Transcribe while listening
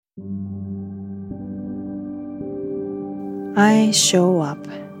I show up.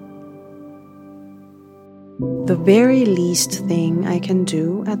 The very least thing I can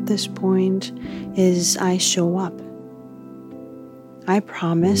do at this point is I show up. I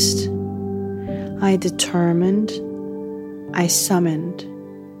promised, I determined, I summoned.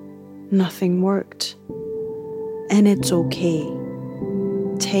 Nothing worked. And it's okay.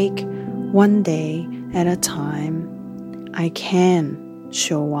 Take one day at a time. I can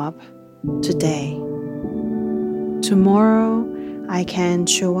show up today. Tomorrow, I can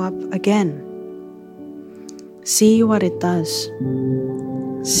show up again. See what it does.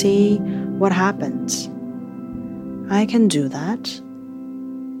 See what happens. I can do that.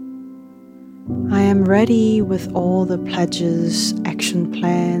 I am ready with all the pledges, action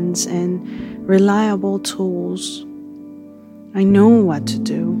plans, and reliable tools. I know what to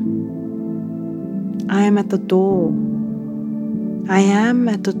do. I am at the door. I am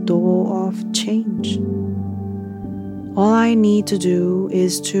at the door of change. All I need to do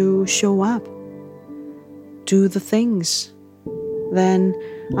is to show up, do the things. Then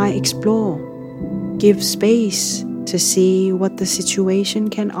I explore, give space to see what the situation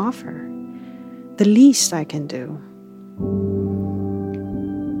can offer. The least I can do.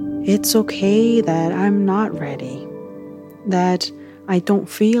 It's okay that I'm not ready, that I don't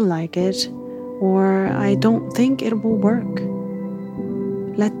feel like it, or I don't think it will work.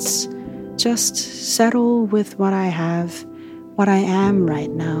 Let's just settle with what I have, what I am right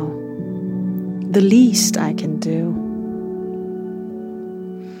now. The least I can do.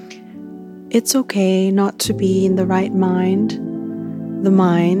 It's okay not to be in the right mind.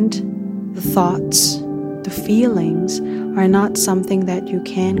 The thoughts, the feelings are not something that you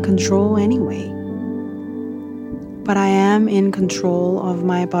can control anyway. But I am in control of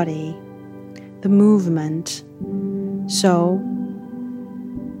my body, the movement. So,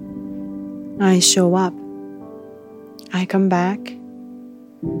 I show up. I come back.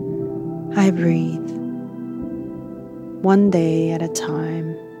 I breathe. One day at a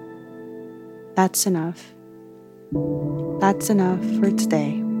time. That's enough. That's enough for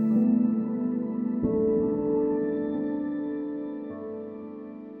today.